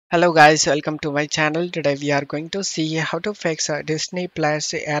Hello guys, welcome to my channel. Today we are going to see how to fix Disney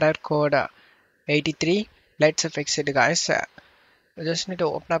Plus error code 83. Let's fix it guys. You just need to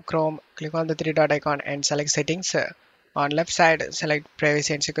open up Chrome, click on the three dot icon and select settings. On left side select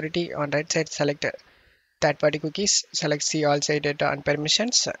privacy and security. On right side select third party cookies. Select see all site data and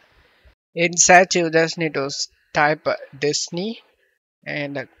permissions. In search you just need to type Disney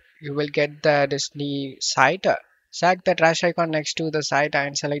and you will get the Disney site. Select the trash icon next to the site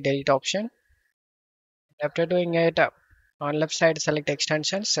and select delete option. After doing it, on left side select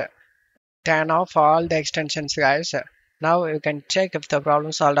extensions. Turn off all the extensions guys. Now you can check if the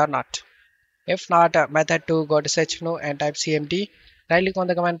problem solved or not. If not, method 2, go to search menu and type cmd. Right click on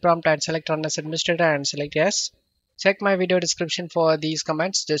the command prompt and select run as administrator and select yes. Check my video description for these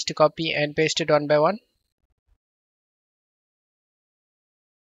commands. Just to copy and paste it one by one.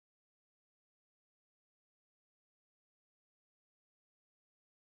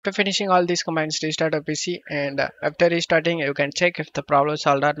 After finishing all these commands, restart your PC and after restarting you can check if the problem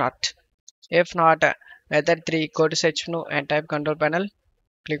solved or not. If not, method 3, go to search menu and type control panel.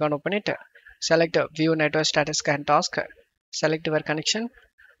 Click on open it. Select view network status scan task. Select your connection.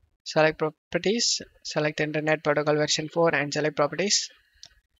 Select properties. Select internet protocol version 4 and select properties.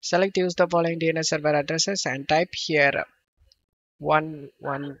 Select use the following DNS server addresses and type here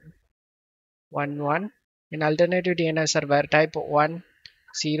 1111. In alternative DNS server type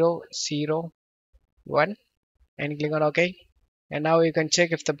 1001 and click on OK. And now you can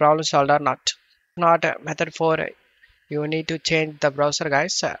check if the problem solved or not. Not method 4, you need to change the browser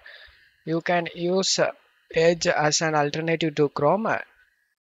guys. You can use Edge as an alternative to Chrome.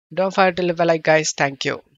 Don't forget to leave a like guys. Thank you.